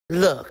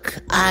Look,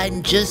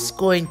 I'm just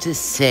going to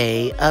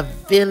say a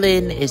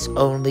villain is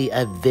only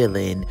a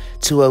villain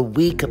to a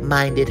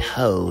weak-minded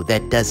hoe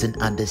that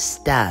doesn't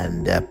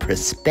understand a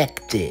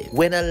perspective.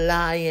 When a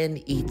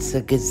lion eats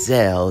a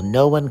gazelle,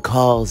 no one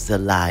calls the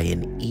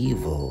lion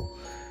evil.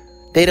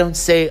 They don't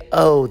say,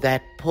 oh,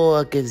 that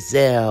poor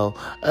gazelle,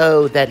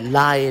 oh, that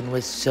lion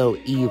was so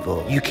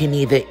evil. You can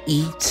either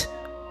eat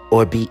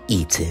or be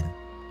eaten.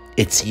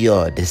 It's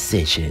your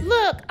decision.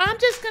 Look, I'm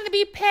just going to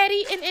be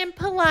petty and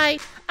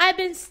impolite. I've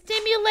been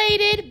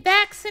stimulated,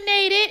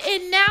 vaccinated,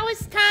 and now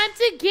it's time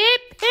to get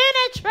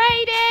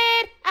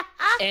penetrated.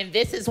 And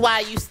this is why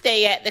you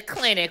stay at the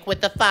clinic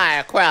with the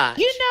fire crotch.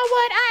 You know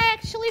what? I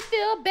actually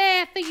feel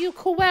bad for you,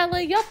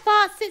 Koala. Your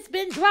faucet's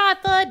been dry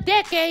for a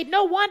decade.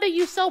 No wonder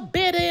you so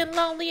bitter and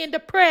lonely and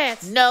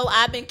depressed. No,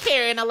 I've been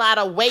carrying a lot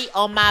of weight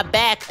on my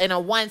back in a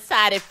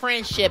one-sided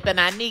friendship, and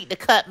I need to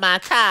cut my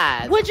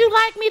ties. Would you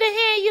like me to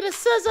hand you the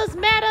scissors?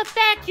 Matter of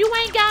fact, you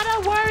ain't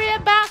gotta worry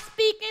about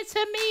speaking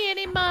to me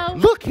anymore.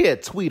 Look here,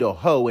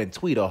 Tweedle-Ho and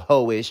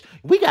Tweedle-Ho-ish.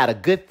 We got a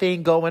good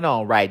thing going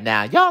on right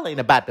now. Y'all ain't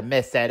about to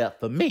mess that up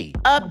for me.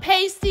 A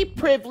pasty,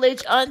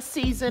 privileged,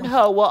 unseasoned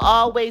hoe will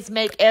always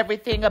make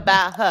everything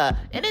about her.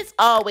 And it's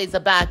always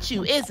about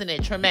you, isn't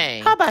it,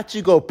 Tremaine? How about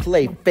you go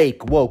play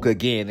fake woke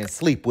again and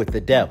sleep with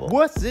the devil?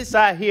 What's this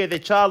I hear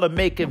that y'all are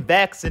making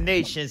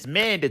vaccinations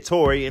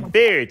mandatory in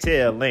fairy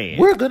tale land?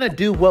 We're gonna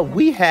do what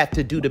we have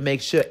to do to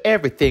make sure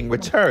everything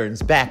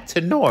returns back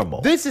to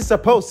normal. This is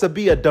supposed to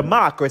be a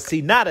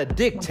democracy, not a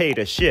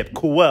dictatorship,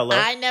 Koala.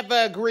 I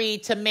never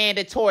agreed to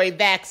mandatory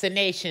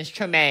vaccinations,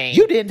 Tremaine.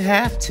 You didn't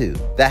have to.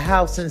 The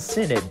House and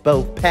Senate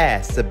both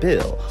passed the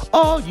bill.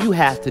 All you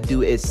have to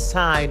do is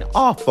sign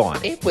off on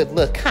it. It would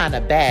look kind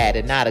of bad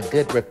and not a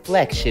good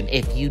reflection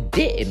if you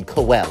didn't,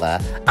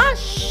 Koala.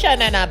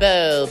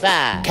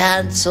 Bye.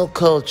 Cancel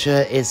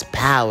culture is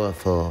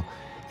powerful,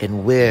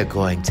 and we're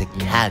going to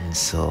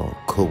cancel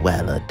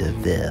Cruella de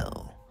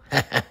Vil.